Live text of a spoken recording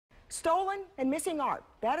Stolen and missing art.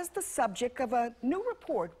 That is the subject of a new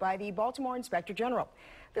report by the Baltimore Inspector General.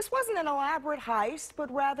 This wasn't an elaborate heist, but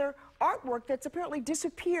rather artwork that's apparently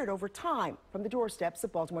disappeared over time from the doorsteps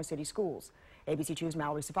of Baltimore City schools. ABC 2's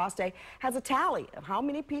Mallory Safaste has a tally of how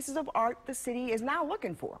many pieces of art the city is now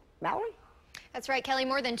looking for. Mallory? That's right, Kelly.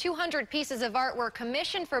 More than 200 pieces of art were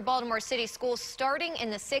commissioned for Baltimore City schools starting in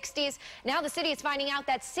the 60s. Now the city is finding out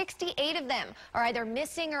that 68 of them are either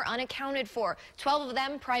missing or unaccounted for. 12 of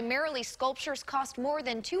them, primarily sculptures, cost more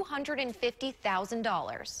than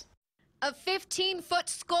 $250,000. A 15-foot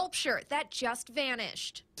sculpture that just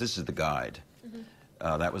vanished. This is the guide.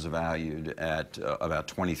 That was valued at about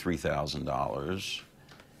 $23,000.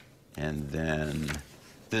 And then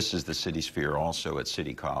this is the City Sphere, also at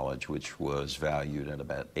City College, which was valued at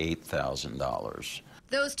about $8,000.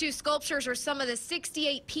 Those two sculptures are some of the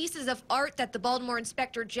 68 pieces of art that the Baltimore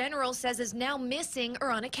Inspector General says is now missing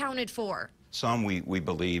or unaccounted for. Some we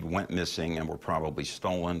believe went missing and were probably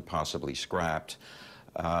stolen, possibly scrapped.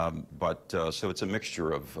 So it's a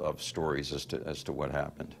mixture of stories as to what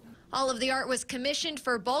happened. All of the art was commissioned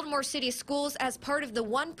for Baltimore City schools as part of the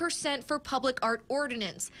 1% for Public Art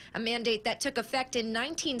Ordinance, a mandate that took effect in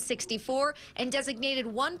 1964 and designated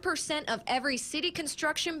 1% of every city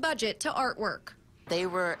construction budget to artwork. They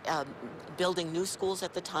were building new schools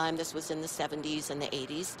at the time. This was in the 70s and the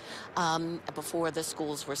 80s, before the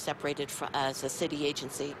schools were separated as a city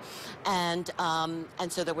agency. And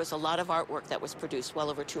so there was a lot of artwork that was produced, well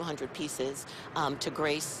over 200 pieces, to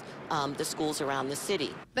grace the schools around the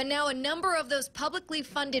city. But now a number of those publicly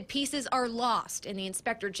funded pieces are lost, and the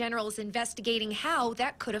Inspector General is investigating how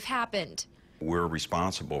that could have happened. We're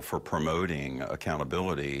responsible for promoting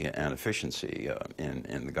accountability and efficiency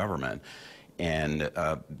in the government. And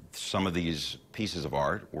some of these pieces of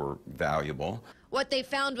art were valuable. What they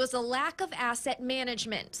found was a lack of asset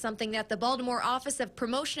management, something that the Baltimore Office of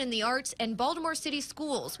Promotion in the Arts and Baltimore City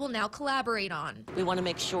Schools will now collaborate on. We want to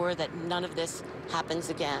make sure that none of this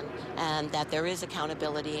happens again, and that there is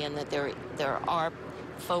accountability, and that there are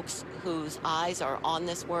folks whose eyes are on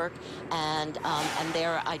this work, and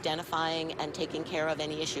they're identifying and taking care of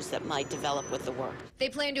any issues that might develop with the work. They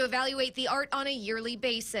plan to evaluate the art on a yearly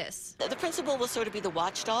basis. The principal will sort of be the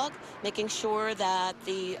watchdog, making sure that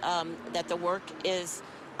the work is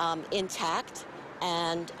intact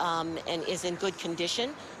and is in good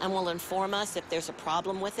condition, and will inform us if there's a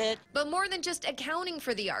problem with it. But more than just accounting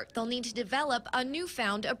for the art, they'll need to develop a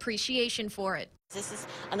newfound appreciation for it. This is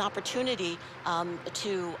an opportunity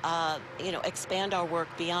to expand our work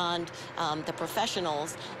beyond the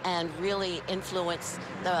professionals and really influence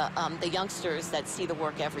the youngsters that see the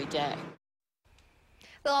work every day.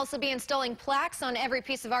 They'll also be installing plaques on every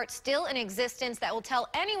piece of art still in existence that will tell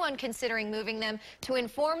anyone considering moving them to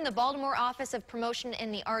inform the Baltimore Office of Promotion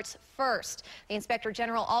in the Arts first. The Inspector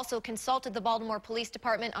General also consulted the Baltimore Police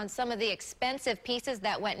Department on some of the expensive pieces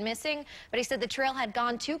that went missing, but he said the trail had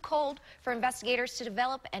gone too cold for investigators to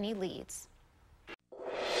develop any leads.